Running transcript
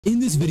In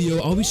this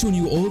video, I'll be showing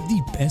you all of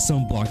the best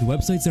Unblocked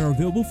websites that are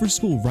available for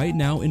school right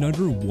now in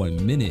under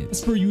 1 minute. As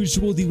per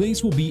usual, the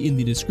links will be in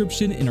the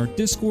description in our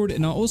Discord,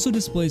 and I'll also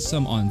display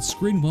some on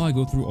screen while I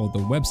go through all the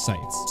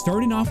websites.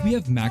 Starting off, we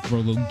have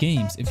Macrolo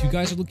Games. If you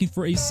guys are looking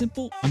for a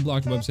simple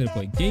Unblocked website to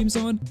play games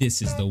on,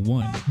 this is the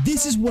one.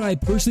 This is what I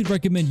personally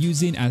recommend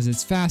using as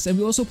it's fast, and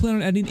we also plan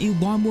on adding a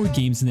lot more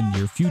games in the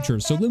near future,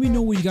 so let me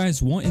know what you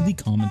guys want in the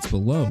comments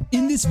below.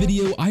 In this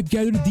video, I've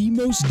gathered the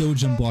most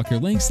Doge Unblocker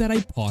links that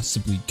I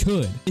possibly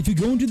could. If you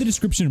go into the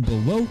description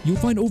below, you'll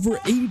find over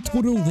 80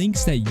 total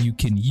links that you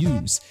can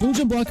use. Doge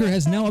Unblocker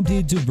has now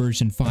updated to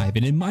version 5,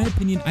 and in my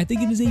opinion, I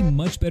think it is a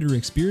much better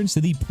experience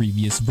than the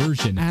previous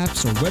version.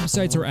 Apps or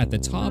websites are at the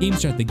top,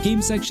 games are at the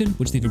game section,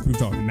 which they've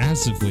improved on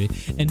massively,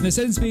 and the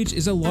settings page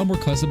is a lot more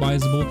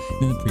customizable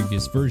than the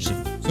previous version.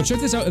 So check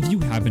this out if you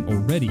haven't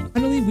already.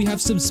 Finally, we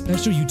have some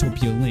special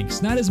Utopia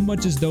links, not as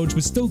much as Doge,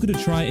 but still good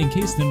to try in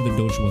case none of the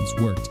Doge ones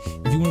worked.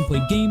 If you want to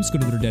play games, go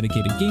to their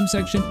dedicated game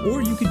section,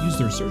 or you can use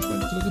their search button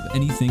to look up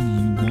anything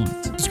you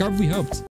want. Subscribe if we helped.